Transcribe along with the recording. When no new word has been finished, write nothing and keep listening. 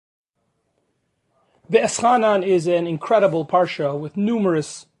Ve'eschanan is an incredible parsha with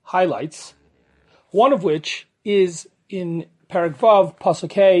numerous highlights, one of which is in Perek Vav,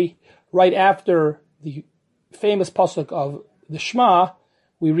 Pasuk Hey, right after the famous Pasuk of the Shema.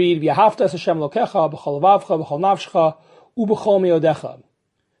 We read, V'yahavta es Hashem lokecha, b'chol vavcha, b'chol nafshcha, u'b'chol me'odecha.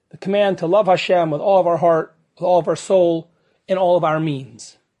 The command to love Hashem with all of our heart, with all of our soul, and all of our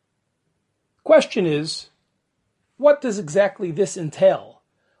means. Question is, what does exactly this entail?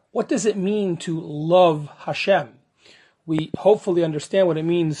 What does it mean to love Hashem? We hopefully understand what it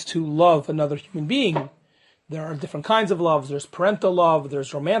means to love another human being. There are different kinds of loves. There's parental love,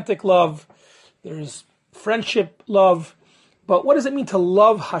 there's romantic love, there's friendship love. But what does it mean to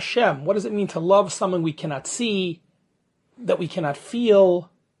love Hashem? What does it mean to love someone we cannot see, that we cannot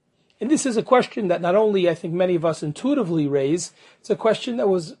feel? And this is a question that not only I think many of us intuitively raise, it's a question that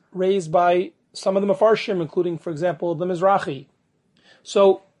was raised by some of the Mefarshim, including, for example, the Mizrahi.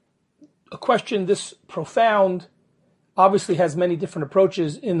 So, a question this profound obviously has many different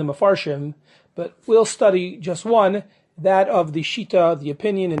approaches in the Mefarshim, but we'll study just one, that of the Shita, the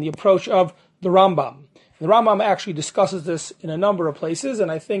opinion and the approach of the Rambam. The Rambam actually discusses this in a number of places,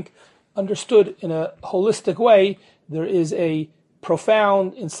 and I think understood in a holistic way, there is a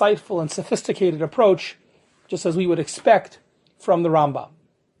profound, insightful, and sophisticated approach, just as we would expect from the Rambam.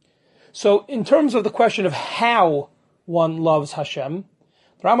 So in terms of the question of how one loves Hashem,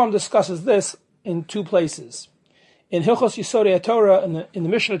 the Rambam discusses this in two places. In Hilchos Yisodei Torah, in the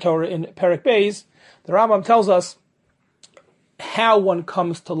Mishnah Torah, in Perek Beis, the Rambam tells us how one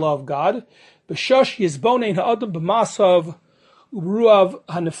comes to love God. B'shosh yizbonein ha'adam b'masav u'ruav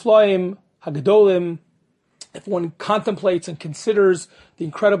ha'nefloim ha'gedolim. If one contemplates and considers the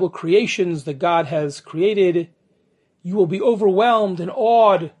incredible creations that God has created, you will be overwhelmed and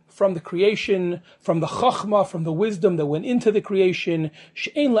awed from the creation, from the chachma, from the wisdom that went into the creation.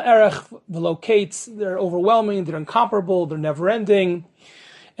 She'ein la'erech v'lo, they're overwhelming, they're incomparable, they're never-ending.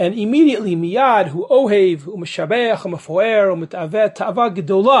 And immediately, miyad, hu ohev, hu meshabeach, hu mefoer, hu mitaveh, ta'ava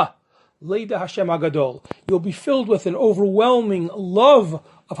gedolah, leida Hashem agadol. You'll be filled with an overwhelming love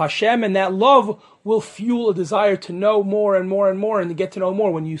of Hashem, and that love will fuel a desire to know more and more and more, and to get to know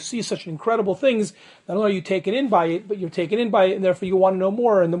more. When you see such incredible things, not only are you taken in by it, but you're taken in by it, and therefore you want to know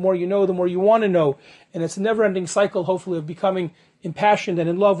more, and the more you know, the more you want to know. And it's a never-ending cycle, hopefully, of becoming impassioned and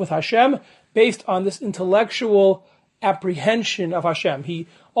in love with Hashem, based on this intellectual apprehension of Hashem. He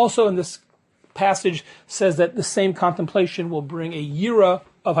also, in this passage, says that the same contemplation will bring a yira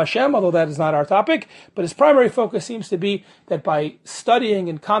of Hashem, although that is not our topic, but his primary focus seems to be that by studying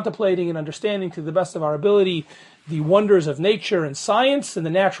and contemplating and understanding to the best of our ability the wonders of nature and science and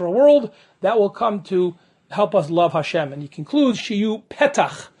the natural world, that will come to help us love Hashem. And he concludes, Shiyu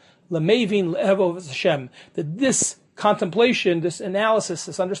petach lemevin le'evov Hashem, that this contemplation, this analysis,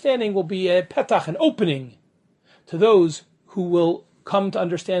 this understanding will be a petach, an opening to those who will come to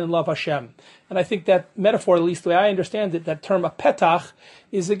understand and love Hashem. And I think that metaphor, at least the way I understand it, that term a petach,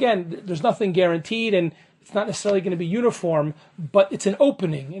 is again, there's nothing guaranteed and it's not necessarily going to be uniform, but it's an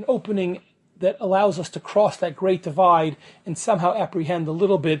opening that allows us to cross that great divide and somehow apprehend a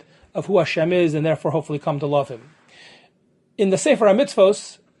little bit of who Hashem is and therefore hopefully come to love Him. In the Sefer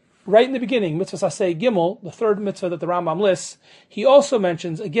HaMitzvos, right in the beginning, Mitzvah Aseh Gimel, the third mitzvah that the Rambam lists, he also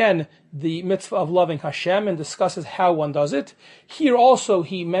mentions, again, the mitzvah of loving Hashem and discusses how one does it. Here also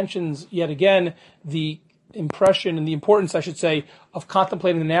he mentions, yet again, the impression and the importance, I should say, of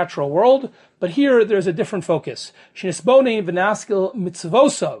contemplating the natural world. But here there's a different focus. Shenisbonei v'naskil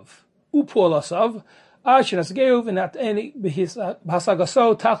mitzvosav u'puolasav again,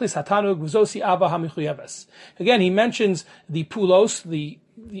 he mentions the pulos, the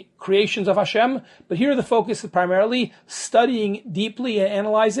creations of Hashem, but here the focus is primarily studying deeply and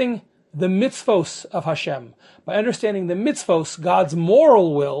analyzing the mitzvos of Hashem. By understanding the mitzvos, God's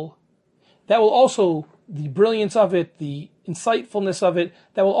moral will, that will also, the brilliance of it, the insightfulness of it,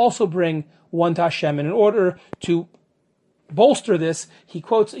 that will also bring one to Hashem. And in order to bolster this, he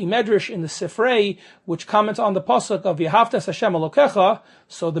quotes a medrash in the Sifrei, which comments on the pasuk of V'yahavta Hashem Elokecha.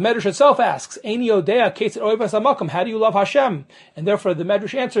 So the medrash itself asks, Eini yodea ketzad oivas hamakom, how do you love Hashem? And therefore the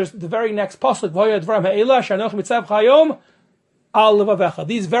medrash answers the very next pasuk, V'hoya dvarim ha'ela shanoch mitzav chayom al levavecha.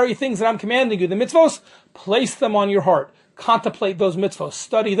 These very things that I'm commanding you, the mitzvos, place them on your heart. Contemplate those mitzvos,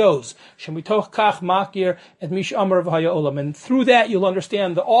 study those. Shemitoch kach makir et mish amar v'haya olam. And through that you'll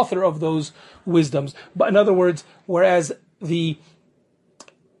understand the author of those wisdoms. But in other words, whereas the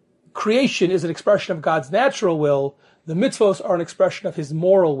creation is an expression of God's natural will, the mitzvos are an expression of His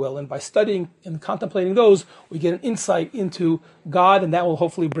moral will. And by studying and contemplating those, we get an insight into God, and that will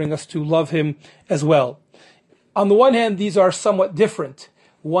hopefully bring us to love Him as well. On the one hand, these are somewhat different.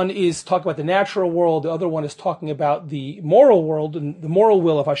 One is talking about the natural world. The other one is talking about the moral world and the moral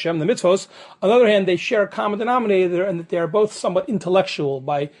will of Hashem, the mitzvos. On the other hand, they share a common denominator and that they are both somewhat intellectual.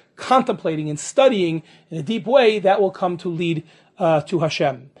 By contemplating and studying in a deep way, that will come to lead to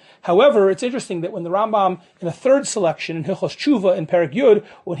Hashem. However, it's interesting that when the Rambam, in a third selection, in Hilchos Tshuva, in Perek Yud,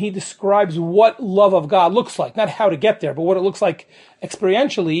 when he describes what love of God looks like, not how to get there, but what it looks like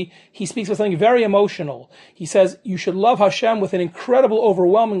experientially, he speaks of something very emotional. He says, you should love Hashem with an incredible,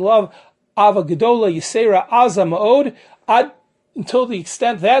 overwhelming love, Ava Gedola, Yisera, Aza Ma'od, until the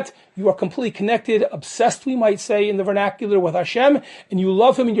extent that you are completely connected, obsessed, we might say, in the vernacular with Hashem, and you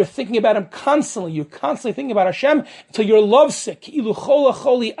love Him and you're thinking about Him constantly. You're constantly thinking about Hashem until you're lovesick.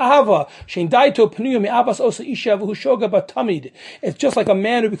 It's just like a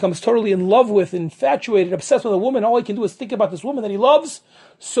man who becomes totally in love with, infatuated, obsessed with a woman. All he can do is think about this woman that he loves.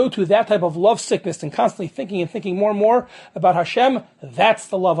 So too, that type of love sickness and constantly thinking more and more about Hashem, that's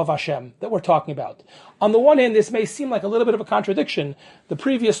the love of Hashem that we're talking about. On the one hand, this may seem like a little bit of a contradiction. The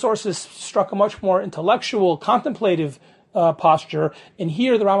previous sources struck a much more intellectual, contemplative posture, and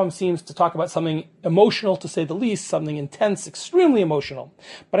here the Rambam seems to talk about something emotional, to say the least, something intense, extremely emotional.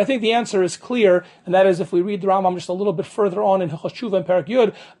 But I think the answer is clear, and that is if we read the Rambam just a little bit further on in Hilchos Tshuva and Perek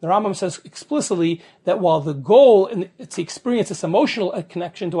Yud, the Rambam says explicitly that while the goal is to experience this emotional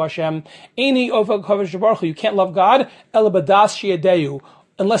connection to Hashem, you can't love God,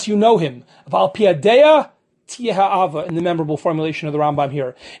 unless you know Him. In the memorable formulation of the Rambam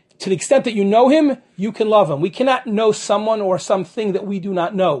here. To the extent that you know Him, you can love Him. We cannot know someone or something that we do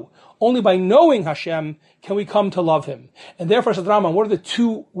not know. Only by knowing Hashem can we come to love Him. And therefore, says the Rambam, what are the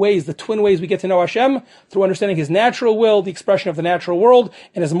two ways, the twin ways we get to know Hashem? Through understanding His natural will, the expression of the natural world,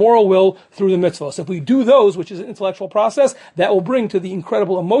 and His moral will through the mitzvahs. So if we do those, which is an intellectual process, that will bring to the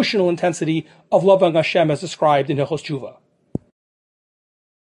incredible emotional intensity of loving Hashem as described in Hilchos Tshuva.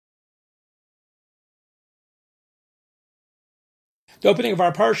 The opening of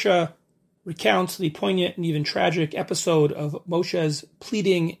our parsha recounts the poignant and even tragic episode of Moshe's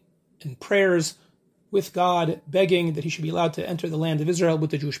pleading and prayers with God, begging that he should be allowed to enter the land of Israel with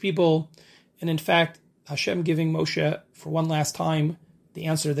the Jewish people, and in fact, Hashem giving Moshe for one last time the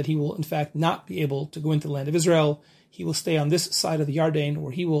answer that he will in fact not be able to go into the land of Israel. He will stay on this side of the Yarden,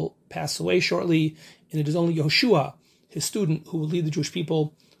 where he will pass away shortly, and it is only Yehoshua, his student, who will lead the Jewish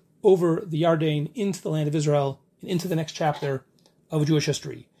people over the Yarden into the land of Israel and into the next chapter of Jewish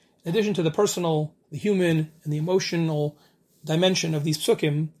history. In addition to the personal, the human, and the emotional dimension of these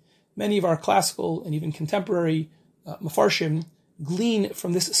psukim, many of our classical and even contemporary mafarshim glean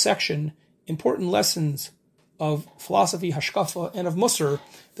from this section important lessons of philosophy, hashkafa, and of musar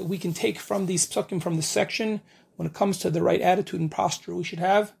that we can take from these psukim, from this section, when it comes to the right attitude and posture we should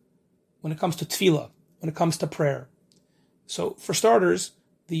have, when it comes to tefillah, when it comes to prayer. So, for starters,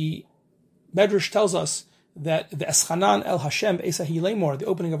 the Medrash tells us that the Eschanan el Hashem Esahi Lemor, the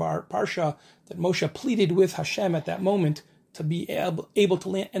opening of our parsha, that Moshe pleaded with Hashem at that moment to be able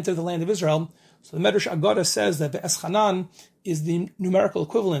to enter the land of Israel. So the Medrash Agada says that the Eschanan is the numerical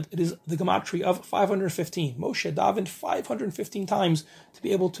equivalent. It is the gematria of 515. Moshe davened 515 times to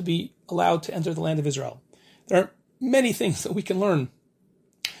be able to be allowed to enter the land of Israel. There are many things that we can learn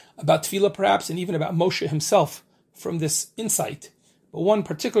about tefillah, perhaps, and even about Moshe himself from this insight. But one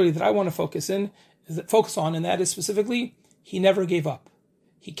particularly that I want to focus on, and that is specifically, he never gave up.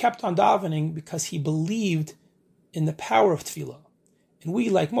 He kept on davening because he believed in the power of tefillah. And we,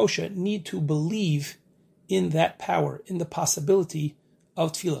 like Moshe, need to believe in that power, in the possibility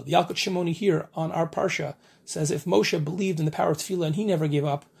of tefillah. The Yalkut Shimoni here on our parsha says if Moshe believed in the power of tefillah and he never gave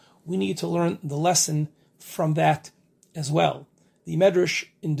up, we need to learn the lesson from that as well. The Medrash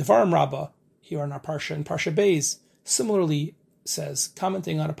in Devarim Rabbah, here on our parsha, in Parsha Beis, similarly says,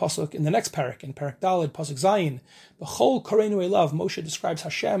 commenting on a pasuk in the next parak, in Parak Daled, pasuk Zayin, B'chol Kareinu Elav, Moshe describes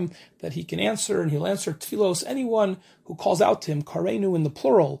Hashem that he can answer, and he'll answer tefillos, anyone who calls out to him, Kareinu in the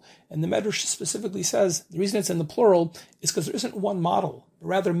plural. And the Medrash specifically says the reason it's in the plural is because there isn't one model, but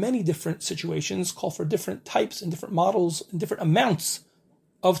rather many different situations call for different types and different models and different amounts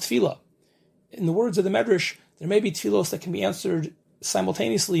of tefillah. In the words of the Medrash, there may be tefillos that can be answered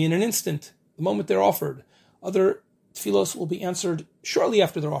simultaneously in an instant, the moment they're offered. Other tefillos will be answered shortly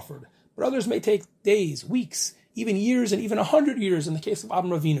after they're offered, but others may take days, weeks, even years, and even 100 years in the case of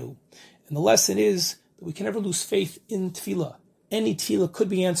Avraham Avinu. And the lesson is that we can never lose faith in tefillah. Any tefillah could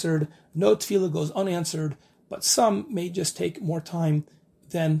be answered, no tefillah goes unanswered, but some may just take more time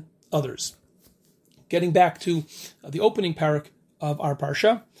than others. Getting back to the opening parak of our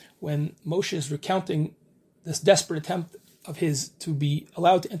parsha, when Moshe is recounting this desperate attempt of his to be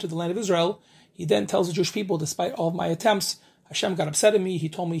allowed to enter the land of Israel, he then tells the Jewish people, despite all of my attempts, Hashem got upset at me. He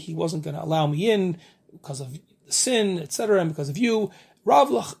told me he wasn't going to allow me in because of sin, etc., and because of you. Rav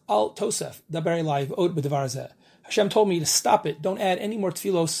lach al tosef daber elai od b'devar zeh. Hashem told me to stop it. Don't add any more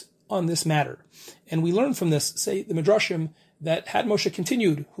tefillos on this matter. And we learn from this, say the Midrashim, that had Moshe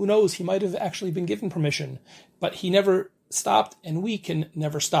continued, who knows, he might have actually been given permission, but he never stopped, and we can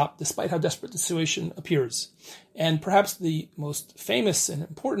never stop, despite how desperate the situation appears. And perhaps the most famous and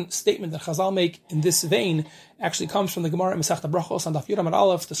important statement that Chazal make in this vein actually comes from the Gemara in Masechta Brachos on Daf Yud Amud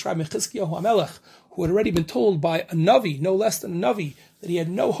Aleph, describing Chizkiyahu HaMelech, who had already been told by a Navi, no less than a Navi, that he had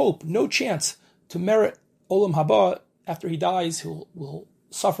no hope, no chance to merit Olam Haba. After he dies, he will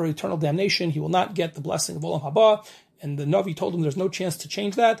suffer eternal damnation. He will not get the blessing of Olam Haba. And the Navi told him there's no chance to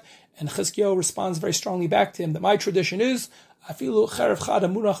change that. And Chizkiyahu responds very strongly back to him that my tradition is, afilu cherev chad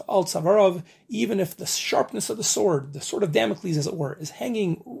hamunach al tzavarav, even if the sharpness of the sword of Damocles, as it were, is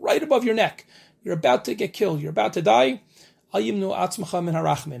hanging right above your neck, you're about to get killed, you're about to die, al yimnu atzmacha min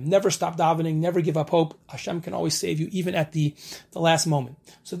harachmim. Never stop davening, never give up hope. Hashem can always save you, even at the last moment.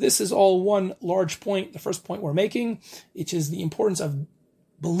 So this is all one large point, the first point we're making, which is the importance of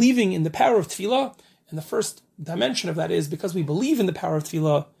believing in the power of tefillah. And the first dimension of that is because we believe in the power of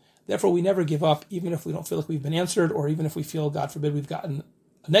tefillah, therefore we never give up, even if we don't feel like we've been answered, or even if we feel, God forbid, we've gotten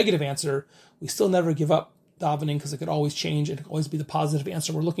a negative answer, we still never give up davening because it could always change and it could always be the positive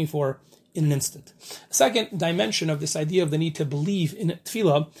answer we're looking for in an instant. The second dimension of this idea of the need to believe in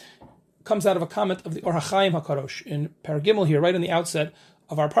tefillah comes out of a comment of the Or HaChaim HaKadosh in Perek Gimel here, right in the outset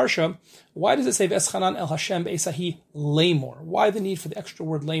of our parsha. Why does it say V'eschanan el Hashem be'esahi lemor? Why the need for the extra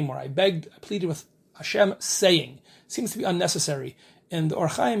word lemor? I pleaded with Hashem saying. Seems to be unnecessary. And the Or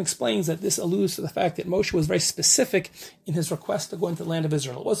HaChaim explains that this alludes to the fact that Moshe was very specific in his request to go into the land of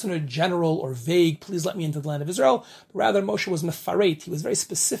Israel. It wasn't a general or vague, please let me into the land of Israel, but rather Moshe was mefaret. He was very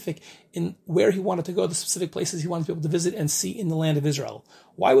specific in where he wanted to go, the specific places he wanted to be able to visit and see in the land of Israel.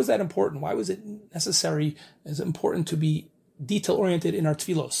 Why was that important? Why was it necessary? Is it important to be detail-oriented in our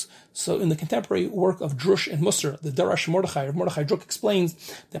tefillos? So in the contemporary work of Drush and Musar, the Darash Mordechai, or Mordechai Druk explains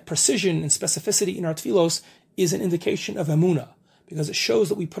that precision and specificity in our tefillos is an indication of emunah, because it shows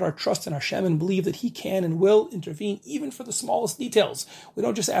that we put our trust in Hashem and believe that He can and will intervene even for the smallest details. We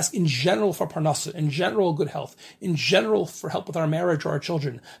don't just ask in general for parnasa, in general good health, in general for help with our marriage or our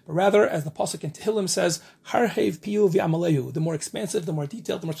children, but rather, as the pasuk in Tehillim says, Harhev piyu v'amalehu, the more expansive, the more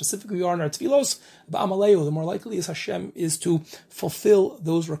detailed, the more specific we are in our tefillos, b'amalehu, the more likely is Hashem is to fulfill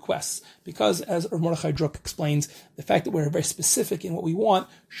those requests. Because, as Rav Mordechai Druk explains, the fact that we're very specific in what we want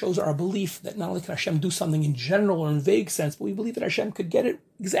shows our belief that not only can Hashem do something in general or in vague sense, but we believe that Hashem could get it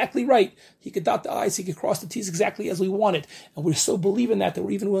exactly right. He could dot the I's, He could cross the T's exactly as we want it. And we so believe in that we're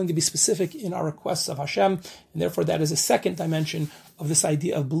even willing to be specific in our requests of Hashem. And therefore that is a second dimension of this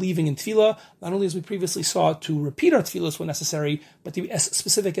idea of believing in tefillah, not only as we previously saw to repeat our tefillahs when necessary, but to be as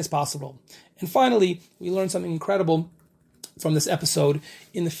specific as possible. And finally, we learned something incredible from this episode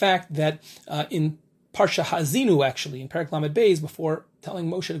in the fact that in Parsha Ha'azinu, actually, in Perek Lamed Beis, before telling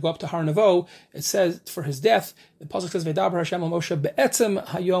Moshe to go up to Har Nevo, it says, for his death, the pasuk says, V'daber Hashem al Moshe be'etzem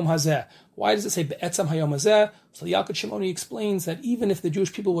hayom hazeh. Why does it say be'etzem hayom hazeh? So the Yalkut Shimoni explains that even if the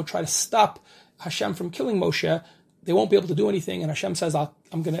Jewish people would try to stop Hashem from killing Moshe, they won't be able to do anything, and Hashem says,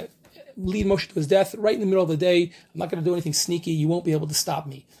 I'm going to lead Moshe to his death right in the middle of the day. I'm not going to do anything sneaky. You won't be able to stop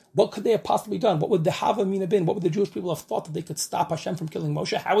me. What could they have possibly done? What would the Hava Min have been? What would the Jewish people have thought that they could stop Hashem from killing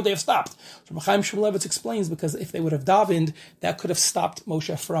Moshe? How would they have stopped? So Chaim Shmulevitz explains, because if they would have davened, that could have stopped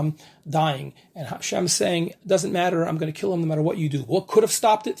Moshe from dying. And Hashem saying, doesn't matter, I'm going to kill him no matter what you do. What could have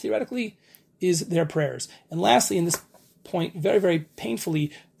stopped it, theoretically, is their prayers. And lastly, in this point, very, very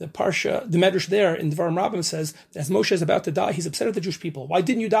painfully, the Medrash there in Devarim Rabbim says, as Moshe is about to die, he's upset at the Jewish people. Why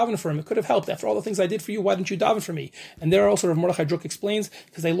didn't you daven for him? It could have helped. After all the things I did for you, why didn't you daven for me? And there also Rav Mordechai Druk explains,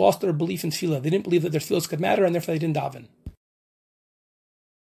 because they lost their belief in tefillah. They didn't believe that their tefillahs could matter, and therefore they didn't daven.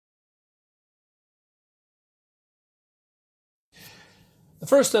 The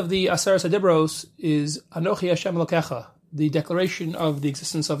first of the Aseres HaDibros is Anochi Hashem Elokecha, the declaration of the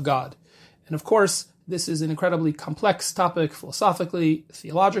existence of God. And of course, this is an incredibly complex topic philosophically,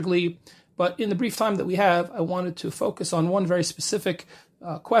 theologically, but in the brief time that we have, I wanted to focus on one very specific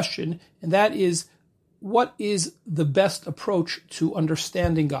question, and that is, what is the best approach to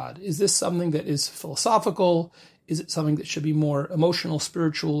understanding God? Is this something that is philosophical? Is it something that should be more emotional,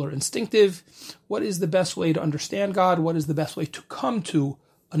 spiritual, or instinctive? What is the best way to understand God? What is the best way to come to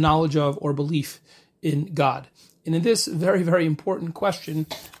a knowledge of or belief in God? And in this very, very important question,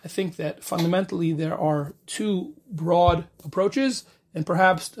 I think that fundamentally there are two broad approaches and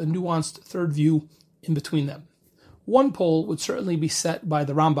perhaps a nuanced third view in between them. One pole would certainly be set by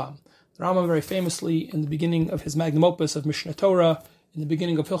the Rambam. The The Rambam very famously, in the beginning of his magnum opus of Mishnah Torah, in the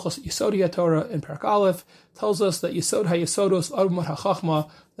beginning of Hilchos Yesod HaTorah in Perek Aleph, tells us that Yesod HaYesodos Arumot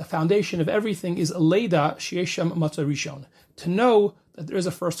HaChachma, the foundation of everything, is Leida She'esham Matzah Rishon, to know that there is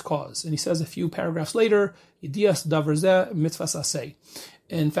a first cause. And he says a few paragraphs later, Yedias Davar Zeh Mitzvah Saseh.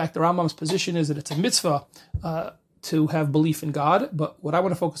 In fact, the Rambam's position is that it's a mitzvah to have belief in God, but what I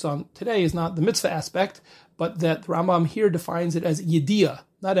want to focus on today is not the mitzvah aspect, but that the Rambam here defines it as Yediyah,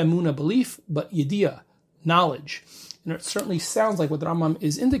 not Emunah, belief, but Yediyah, knowledge. And it certainly sounds like what the Rambam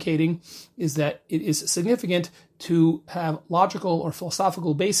is indicating is that it is significant to have logical or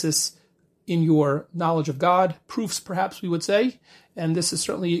philosophical basis in your knowledge of God, proofs perhaps we would say, and this is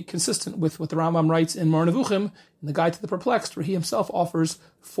certainly consistent with what the Rambam writes in Moreh Nevuchim, in the Guide to the Perplexed, where he himself offers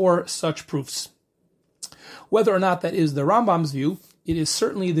 4 such proofs. Whether or not that is the Rambam's view, it is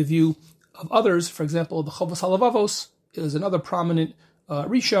certainly the view of others. For example, the Chovos HaLevavos is another prominent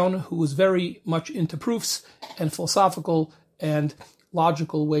Rishon who was very much into proofs and philosophical and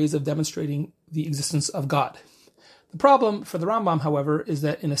logical ways of demonstrating the existence of God. The problem for the Rambam, however, is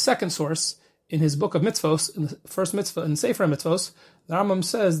that in a second source, in his book of mitzvos, in the first mitzvah in Sefer Mitzvos, the Rambam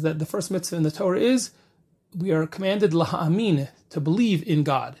says that the first mitzvah in the Torah is, we are commanded laha'amin, to believe in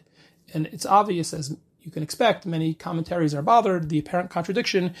God. And it's obvious, as you can expect, many commentaries are bothered, the apparent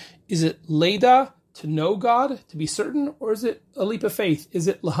contradiction. Is it leida, to know God, to be certain, or is it a leap of faith? Is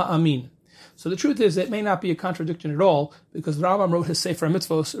it laha'amin? So the truth is, it may not be a contradiction at all, because the Rambam wrote his Sefer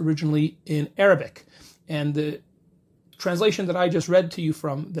Mitzvos originally in Arabic. And the translation that I just read to you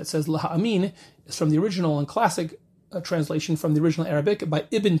from, that says laha'amin, is from the original and classic translation from the original Arabic by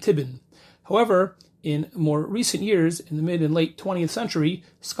Ibn Tibbon. However, in more recent years, in the mid and late 20th century,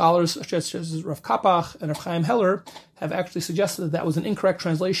 scholars such as Rav Kapach and Rav Chaim Heller have actually suggested that was an incorrect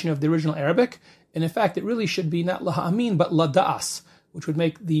translation of the original Arabic, and in fact it really should be not laha'amin but lada'as, which would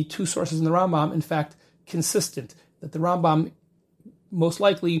make the 2 sources in the Rambam in fact consistent, that the Rambam most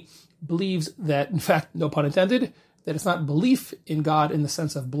likely believes that, in fact, no pun intended, that it's not belief in God in the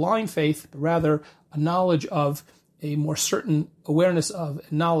sense of blind faith, but rather a knowledge of, a more certain awareness of,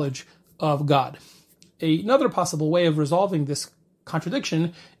 knowledge of God. Another possible way of resolving this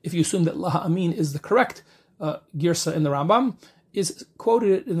contradiction, if you assume that laha'amin is the correct girsa in the Rambam, is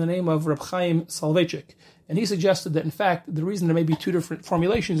quoted in the name of Reb Chaim Soloveitchik. And he suggested that, in fact, the reason there may be 2 different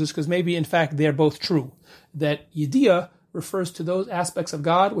formulations is because maybe, in fact, they're both true. That Yediyah refers to those aspects of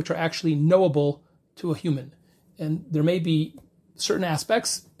God which are actually knowable to a human. And there may be certain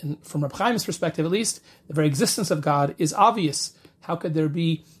aspects, and from Reb Chaim's perspective at least, the very existence of God is obvious. How could there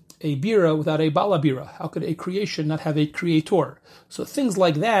be a bira without a balabira? How could a creation not have a creator? So things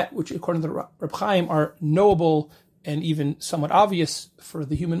like that, which according to Reb Chaim are knowable and even somewhat obvious for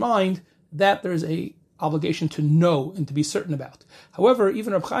the human mind, that there's a obligation to know and to be certain about. However,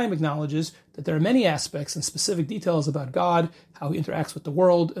 even Reb Chaim acknowledges that there are many aspects and specific details about God, how he interacts with the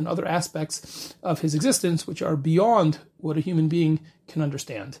world, and other aspects of his existence which are beyond what a human being can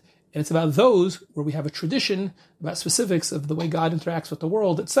understand. And it's about those where we have a tradition about specifics of the way God interacts with the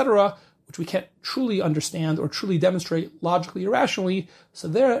world, etc., which we can't truly understand or truly demonstrate logically or rationally. So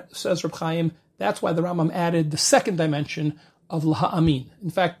there, says Reb Chaim, that's why the Rambam added the second dimension of laha'amin. In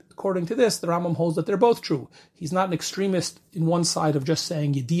fact, according to this, the Rambam holds that they're both true. He's not an extremist in one side of just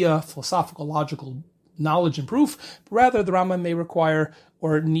saying yediyah, philosophical, logical knowledge and proof, but rather the Rambam may require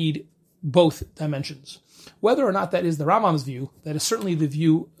or need both dimensions. Whether or not that is the Rambam's view, that is certainly the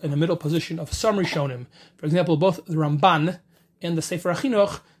view in the middle position of some Rishonim. For example, both the Ramban and the Sefer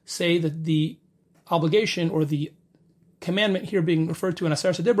HaChinuch say that the obligation or the commandment here being referred to in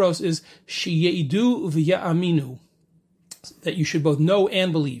Aseret Dibros is sheyeidu v'ya'aminu, that you should both know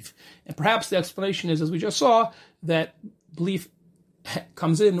and believe. And perhaps the explanation is, as we just saw, that belief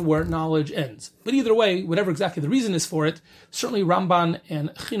comes in where knowledge ends. But either way, whatever exactly the reason is for it, certainly Ramban and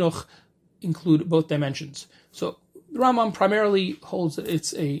Chinuch include both dimensions. So the Rambam primarily holds that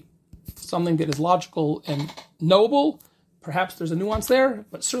it's something that is logical and knowable. Perhaps there's a nuance there,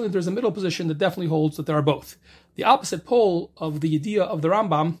 but certainly there's a middle position that definitely holds that there are both. The opposite pole of the idea of the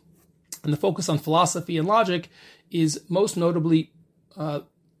Rambam and the focus on philosophy and logic is most notably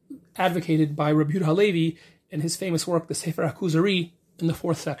advocated by Rabbi Yehuda Halevi in his famous work, the Sefer HaKuzari, in the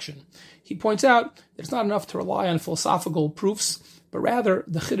 4th section. He points out that it's not enough to rely on philosophical proofs, but rather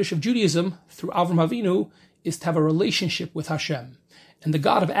the Chiddush of Judaism through Avram Avinu is to have a relationship with Hashem. And the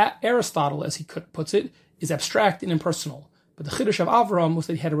God of Aristotle, as he puts it, is abstract and impersonal. But the Chiddush of Avram was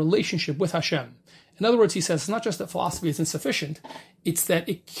that he had a relationship with Hashem. In other words, he says, it's not just that philosophy is insufficient, it's that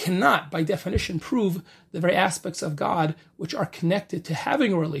it cannot, by definition, prove the very aspects of God which are connected to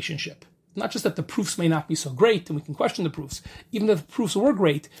having a relationship. not just that the proofs may not be so great, and we can question the proofs. Even if the proofs were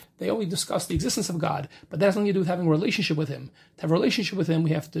great, they only discuss the existence of God, but that has nothing to do with having a relationship with Him. To have a relationship with Him,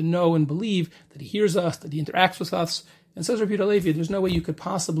 we have to know and believe that He hears us, that He interacts with us. And says Rabbi Yehuda Halevi, there's no way you could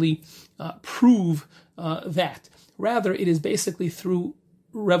possibly prove that. Rather, it is basically through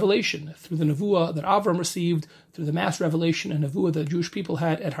revelation, through the nevuah that Avram received, through the mass revelation and nevuah that the Jewish people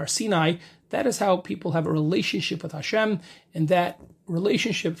had at Har Sinai. That is how people have a relationship with Hashem, and that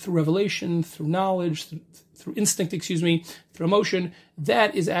relationship through revelation, through knowledge, through instinct, through emotion,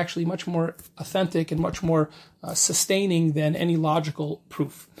 that is actually much more authentic and much more sustaining than any logical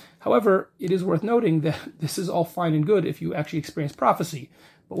proof. However, it is worth noting that this is all fine and good if you actually experience prophecy.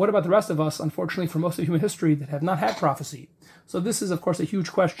 But what about the rest of us, unfortunately, for most of human history that have not had prophecy? So this is, of course, a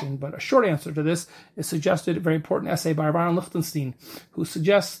huge question, but a short answer to this is suggested, a very important essay by Aaron Lichtenstein, who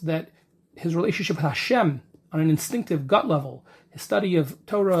suggests that his relationship with Hashem on an instinctive gut level, his study of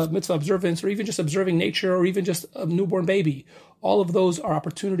Torah, mitzvah observance, or even just observing nature, or even just a newborn baby, all of those are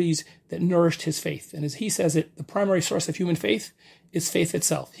opportunities that nourished his faith. And as he says it, the primary source of human faith is faith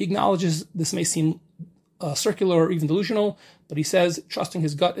itself. He acknowledges this may seem circular or even delusional, but he says trusting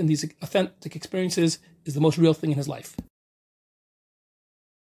his gut in these authentic experiences is the most real thing in his life.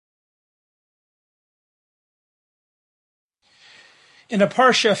 In a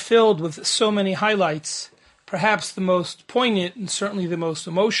parsha filled with so many highlights, perhaps the most poignant and certainly the most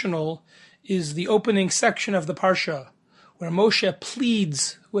emotional is the opening section of the parsha, where Moshe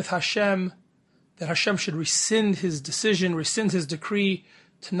pleads with Hashem that Hashem should rescind his decision, rescind his decree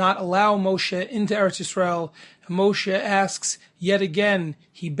to not allow Moshe into Eretz Yisrael. And Moshe asks yet again,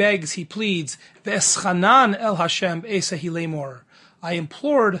 he begs, he pleads, V'eschanan el Hashem esa hilemor. I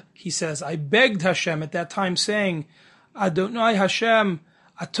implored, he says, I begged Hashem at that time saying, Adonai Hashem,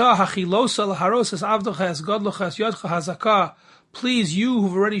 Ata hachilosa laharosas avdocha es godlocha es yodcha hazaka. Please, you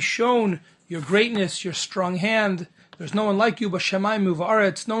who've already shown your greatness, your strong hand, there's no one like you, but Shemayim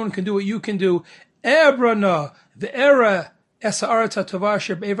v'aretz, no one can do what you can do. Ebrana, the era, esa aretz tova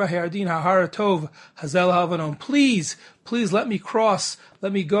sheb eva ha'ardin ha'hara tov hazel havanon. Please let me cross,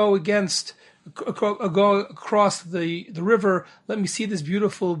 let me go across the river, let me see this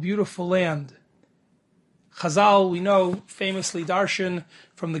beautiful, beautiful land. Chazal, we know, famously darshan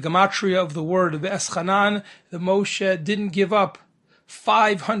from the gematria of the word Be'eschanan, that Moshe didn't give up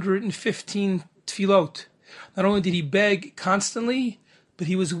 515 tefillot. Not only did he beg constantly, but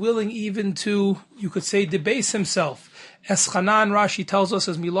he was willing even to, you could say, debase himself. Eschanan, Rashi tells us,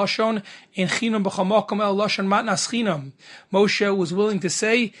 as Miloshon, en chinam b'chamokom el loshon matnas chinam. Moshe was willing to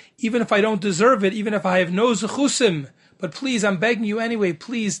say, even if I don't deserve it, even if I have no zechusim, but please, I'm begging you anyway,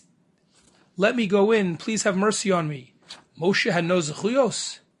 please, let me go in. Please have mercy on me. Moshe had no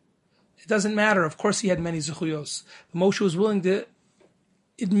zechuyos. It doesn't matter. Of course he had many zechuyos. Moshe was willing to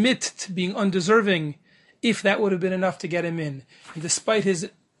admit to being undeserving if that would have been enough to get him in. And despite his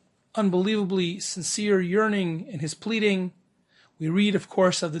unbelievably sincere yearning and his pleading, we read, of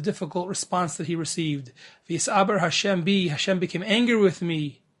course, of the difficult response that he received. V'yisaber Hashem bi, Hashem became angry with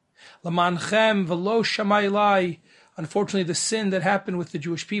me. Lamanchem v'lo shamai lai. Unfortunately, the sin that happened with the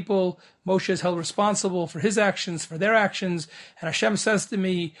Jewish people, Moshe is held responsible for his actions, for their actions. And Hashem says to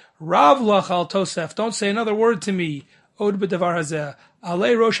me, Rav lach al tosef, don't say another word to me. Od b'davar hazeh.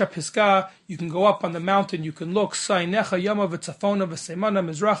 Alei rosh hapiska, you can go up on the mountain, you can look, Sainecha yama v'tzafona v'seimana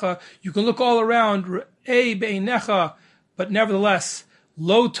mizracha, you can look all around, Re'ei be'einecha, but nevertheless,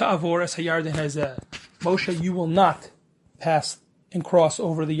 lo ta'avor es hayarden hazeh. Moshe, you will not pass and cross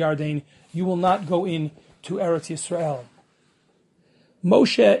over the Yarden. You will not go in to Eretz Yisrael.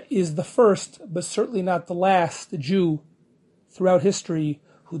 Moshe is the first, but certainly not the last Jew throughout history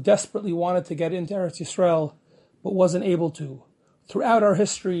who desperately wanted to get into Eretz Yisrael, but wasn't able to. Throughout our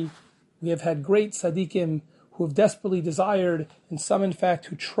history, we have had great tzaddikim who have desperately desired, and some in fact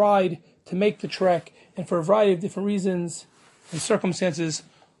who tried to make the trek, and for a variety of different reasons and circumstances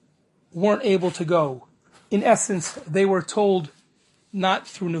weren't able to go. In essence, they were told, not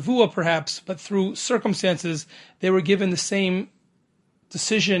through nevuah perhaps, but through circumstances, they were given the same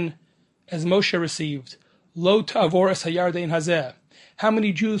decision as Moshe received. Lo ta'avor es hayarden hazeh. How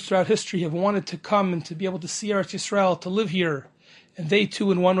many Jews throughout history have wanted to come and to be able to see Eretz Yisrael, to live here, and they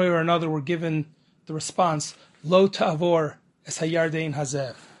too in one way or another were given the response, Lo ta'avor es hayarden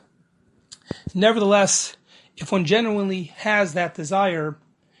hazeh. Nevertheless, if one genuinely has that desire,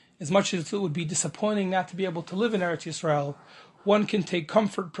 as much as it would be disappointing not to be able to live in Eretz Yisrael, one can take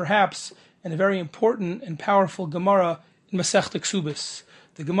comfort, perhaps, in a very important and powerful Gemara in Masechta Ksubis.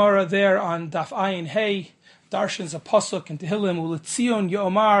 The Gemara there on Daf Ayin Hey, darshans a pasuk in Tehillim, Uletzion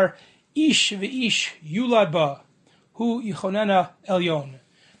Yomar Ish v'ish Yulad ba, Hu Yichonena Elyon.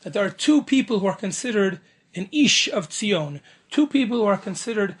 that there are two people who are considered an ish of Tzion, two people who are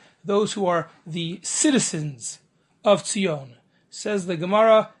considered those who are the citizens of Tzion. Says the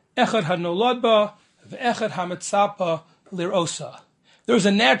Gemara, Echad hanolad ba, ve'echad hametzapa lirosa. There's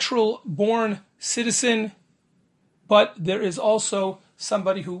a natural born citizen, but there is also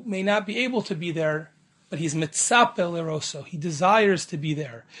somebody who may not be able to be there, but he's mitzape lirosa. He desires to be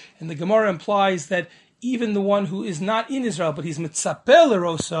there. And the Gemara implies that even the one who is not in Israel, but he's mitzape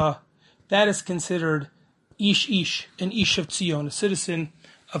lirosa, that is considered ish, an ish of Tzion, a citizen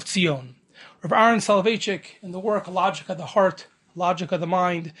of Tzion. Rav Aaron Soloveitchik, in the work Logic of the Heart, Logic of the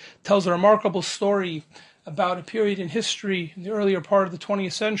Mind, tells a remarkable story about a period in history in the earlier part of the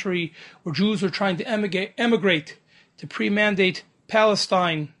 20th century where Jews were trying to emigrate to pre-mandate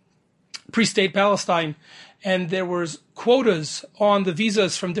Palestine, pre-state Palestine, and there was quotas on the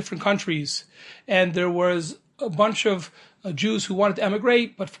visas from different countries, and there was a bunch of Jews who wanted to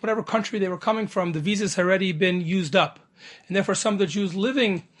emigrate, but from whatever country they were coming from, the visas had already been used up. And therefore some of the Jews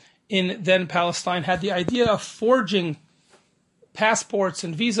living in then Palestine had the idea of forging passports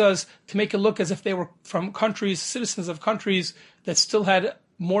and visas to make it look as if they were from countries, citizens of countries that still had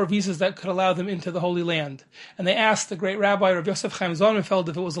more visas that could allow them into the Holy Land. And they asked the great rabbi, Rav Yosef Chaim Sonnenfeld,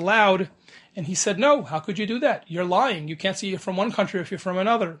 if it was allowed, and he said, no, how could you do that? You're lying. You can't say you're from one country if you're from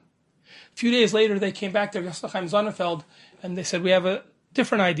another. A few days later, they came back to Rav Yosef Chaim Sonnenfeld, and they said, we have a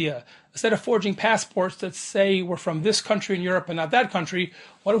different idea. Instead of forging passports that say we're from this country in Europe and not that country,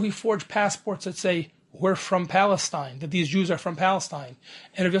 why don't we forge passports that say we're from Palestine, that these Jews are from Palestine?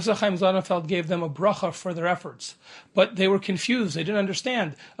 And Rav Yosef Chaim Sonnenfeld gave them a bracha for their efforts. But they were confused. They didn't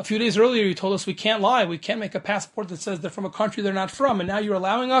understand. A few days earlier, you told us we can't lie. We can't make a passport that says they're from a country they're not from. And now you're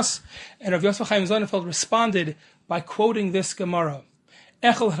allowing us? And Rav Yosef Chaim Sonnenfeld responded by quoting this Gemara.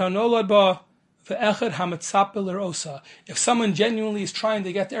 Echel hanolad ba, ve'echad hametzapeh lirosa. If someone genuinely is trying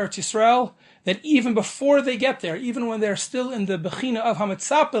to get to Eretz Yisrael, that even before they get there, even when they're still in the bechina of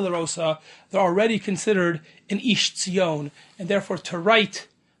hametzapeh lirosa, they're already considered an ish Tzion. And therefore to write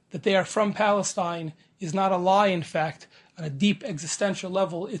that they are from Palestine is not a lie, in fact. On a deep existential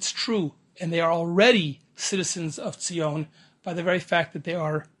level, it's true. And they are already citizens of Tzion by the very fact that they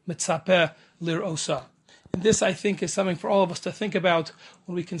are mitzapeh lirosa. And this, I think, is something for all of us to think about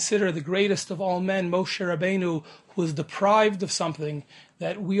when we consider the greatest of all men, Moshe Rabbeinu, who was deprived of something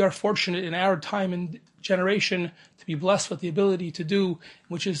that we are fortunate in our time and generation to be blessed with the ability to do,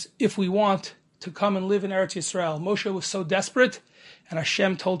 which is, if we want to come and live in Eretz Yisrael. Moshe was so desperate, and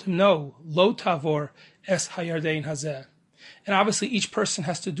Hashem told him, no, lo tavor es hayardein hazeh. And obviously each person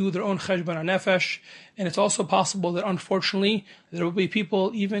has to do their own cheshbon hanefesh, and it's also possible that unfortunately there will be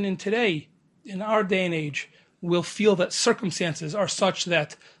people even in today, in our day and age, will feel that circumstances are such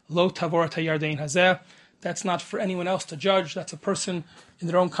that lo tavor hayardein hazeh. That's not for anyone else to judge. That's a person in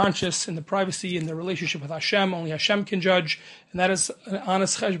their own conscience, in the privacy, in their relationship with Hashem. Only Hashem can judge. And that is an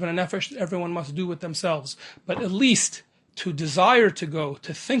honest cheshbon hanefesh that everyone must do with themselves. But at least to desire to go,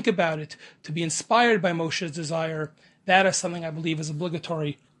 to think about it, to be inspired by Moshe's desire, that is something I believe is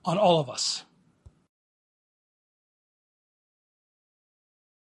obligatory on all of us.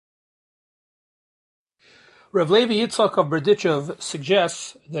 Rav Levi Yitzchak of Berdichev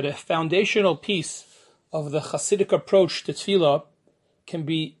suggests that a foundational piece of the Hasidic approach to tefillah can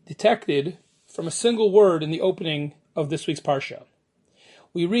be detected from a single word in the opening of this week's parsha.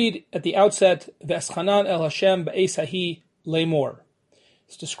 We read at the outset, V'eschanan el Hashem ba'esahi le'mor.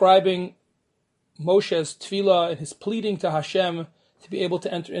 It's describing Moshe's tefillah and his pleading to Hashem to be able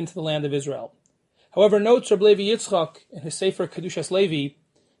to enter into the land of Israel. However, notes Rav Levi Yitzchak in his Sefer Kedushas Levi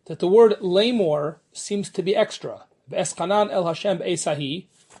that the word le'mor seems to be extra. V'eschanan el Hashem ba'esahi,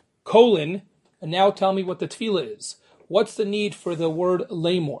 colon, and now tell me what the tefillah is. What's the need for the word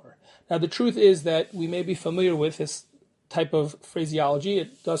le'mor? Now the truth is that we may be familiar with this type of phraseology.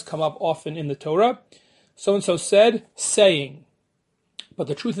 It does come up often in the Torah. So-and-so said, saying. But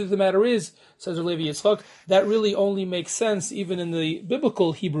the truth of the matter is, says Rav Levi Yitzchak, that really only makes sense even in the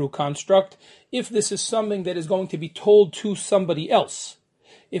biblical Hebrew construct if this is something that is going to be told to somebody else.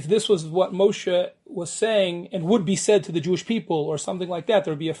 If this was what Moshe was saying and would be said to the Jewish people or something like that,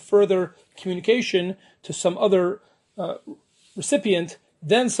 there would be a further communication to some other recipient,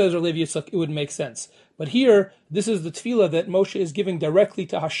 then, says Rav Levi Yitzchak, it would make sense. But here, this is the tefillah that Moshe is giving directly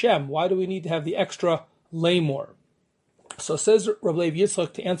to Hashem. Why do we need to have the extra le'mor? So says Rav Levi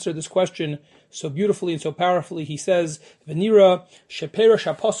Yitzchak, to answer this question so beautifully and so powerfully, he says, V'nira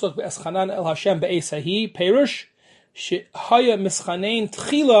sheperush hapasuk be'eschanan el Hashem be'esahi, perush shehaya mischanein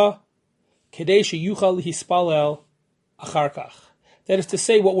tchila kedei sheyuchal hispalel acharkach. That is to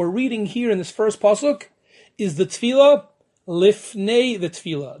say, what we're reading here in this first pasuk is the tefillah lifnei the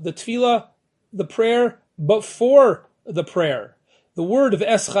tefillah, the prayer before the prayer. The word of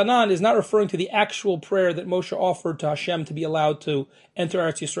Eschanan is not referring to the actual prayer that Moshe offered to Hashem to be allowed to enter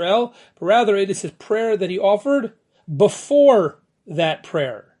Eretz Yisrael, but rather it is his prayer that he offered before that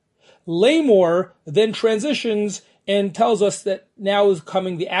prayer. Lamor then transitions and tells us that now is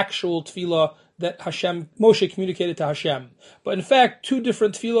coming the actual tefillah that Moshe communicated to Hashem. But in fact, two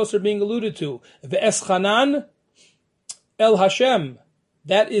different tefillahs are being alluded to. Ve'eschanan el Hashem.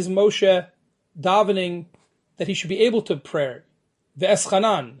 That is Moshe davening that he should be able to pray.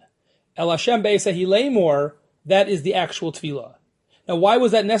 Ve'eschanan el Hashem be'esahi lamor. That is the actual tefillah. Now, why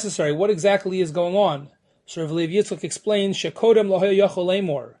was that necessary? What exactly is going on? So Rav Levi Yitzchak explains, Shekodem lo haya yachol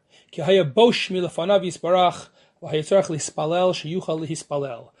lamor, ki haya bosh milafanav yisbarach, v'haya tzarech lispalel sheyuchal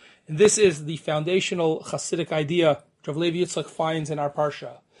lihispalel. And this is the foundational Hasidic idea Rav Levi Yitzchak finds in our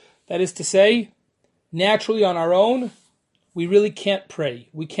parsha. That is to say, naturally on our own, we really can't pray.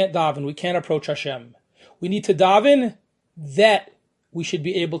 We can't daven. We can't approach Hashem. We need to daven that we should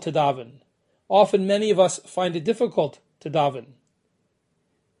be able to daven. Often many of us find it difficult to daven.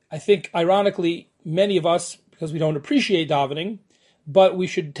 I think, ironically, many of us, because we don't appreciate davening, but we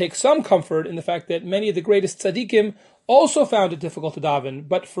should take some comfort in the fact that many of the greatest tzaddikim also found it difficult to daven,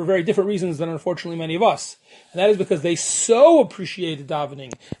 but for very different reasons than unfortunately many of us. And that is because they so appreciated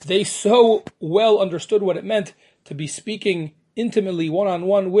davening. They so well understood what it meant to be speaking intimately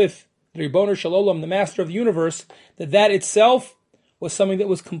one-on-one with the Ribono Shel Olam, the Master of the Universe, that itself was something that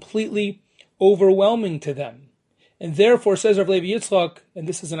was completely overwhelming to them. And therefore, says Rav Levi Yitzchak, and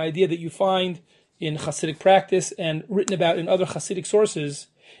this is an idea that you find in Hasidic practice and written about in other Hasidic sources,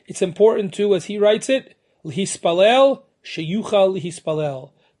 it's important to, as he writes it, lihispalel sheyuchal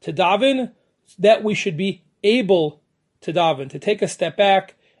lihispalel, to daven that we should be able to daven, to take a step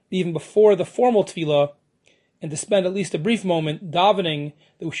back even before the formal tefillah, and to spend at least a brief moment davening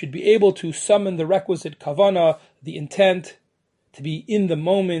that we should be able to summon the requisite kavana, the intent, to be in the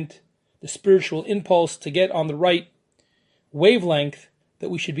moment, the spiritual impulse, to get on the right wavelength,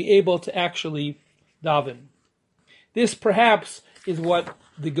 that we should be able to actually daven. This perhaps is what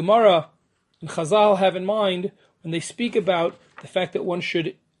the Gemara and Chazal have in mind when they speak about the fact that one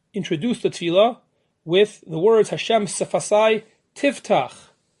should introduce the tefillah with the words Hashem sefasai tiftach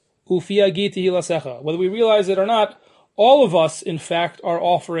ufi agi tehi lasecha. Whether we realize it or not, all of us, in fact, are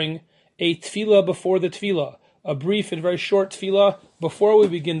offering a tefillah before the tefillah, a brief and very short tefillah before we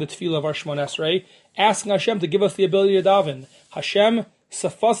begin the tefillah of our Shemona Esrei, asking Hashem to give us the ability to daven. Hashem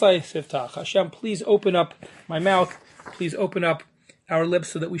sefasai tiftach. Hashem, please open up my mouth. Please open up our lips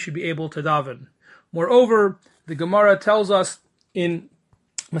so that we should be able to daven. Moreover, the Gemara tells us in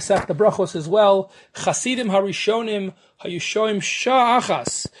Masechta Brachos as well, Chasidim Harishonim Hayushoim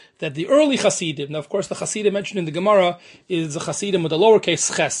Sha'achas, that the early Chasidim, now of course the Chasidim mentioned in the Gemara is the Chasidim with a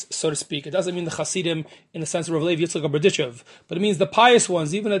lowercase ches, so to speak. It doesn't mean the Chasidim in the sense of Rav Levi Yitzchak or Berditchev, but it means the pious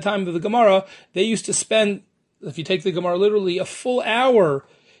ones. Even at the time of the Gemara, they used to spend, if you take the Gemara literally, a full hour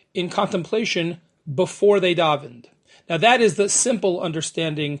in contemplation before they davened. Now that is the simple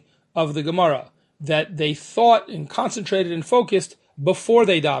understanding of the Gemara, that they thought and concentrated and focused before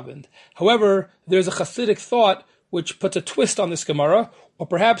they davened. However, there's a Hasidic thought which puts a twist on this Gemara, or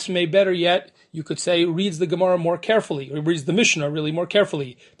perhaps, better yet, you could say, reads the Gemara more carefully, or reads the Mishnah really more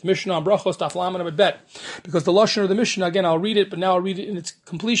carefully. The Mishnah on Brachos, Daf Lamed Amud Bet. Because the Lashon of the Mishnah, again, I'll read it, but now I'll read it in its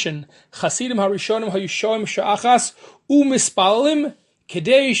completion. Chasidim harishonim hayushoim sha'achas u'mispalalim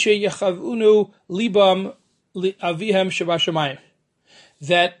kedei sheyachavunu libam avihem shabashamayim.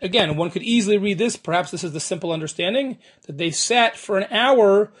 That, again, one could easily read this, perhaps this is the simple understanding, that they sat for an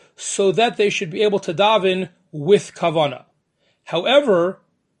hour so that they should be able to daven with kavana. However,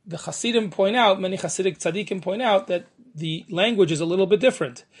 the Hasidim point out, many Hasidic tzaddikim point out, that the language is a little bit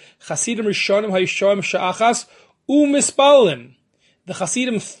different. Chasidim rishonim hayishoim sha'achas u'mispalim. The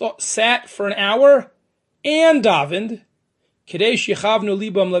Hasidim sat for an hour and davened. It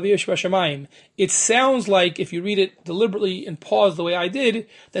sounds like, if you read it deliberately and pause the way I did,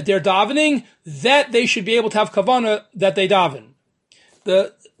 that they're davening, that they should be able to have kavana that they daven.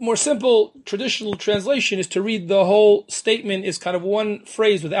 The more simple traditional translation is to read the whole statement is kind of one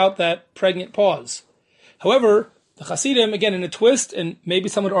phrase without that pregnant pause. However, the Hasidim, again in a twist, and maybe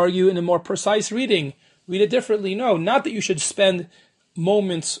some would argue in a more precise reading, read it differently. No, not that you should spend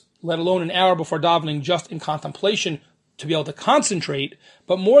moments, let alone an hour before davening, just in contemplation, to be able to concentrate,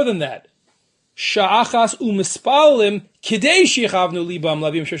 but more than that, sha'achas u'mispalim kidei sheyachavnu libam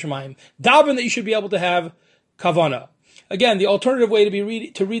lavim sheshamayim, daven that you should be able to have kavana. Again, the alternative way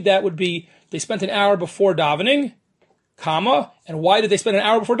to read that would be they spent an hour before davening, comma, and why did they spend an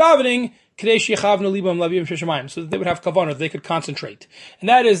hour before davening? So that they would have kavanah, they could concentrate. And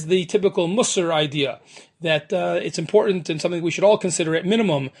that is the typical Musar idea, that it's important and something we should all consider at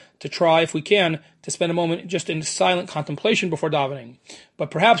minimum to try, if we can, to spend a moment just in silent contemplation before davening.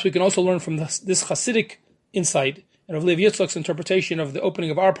 But perhaps we can also learn from this Hasidic insight and of Lev Yitzchak's interpretation of the opening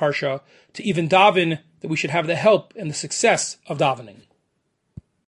of our parsha to even daven that we should have the help and the success of davening.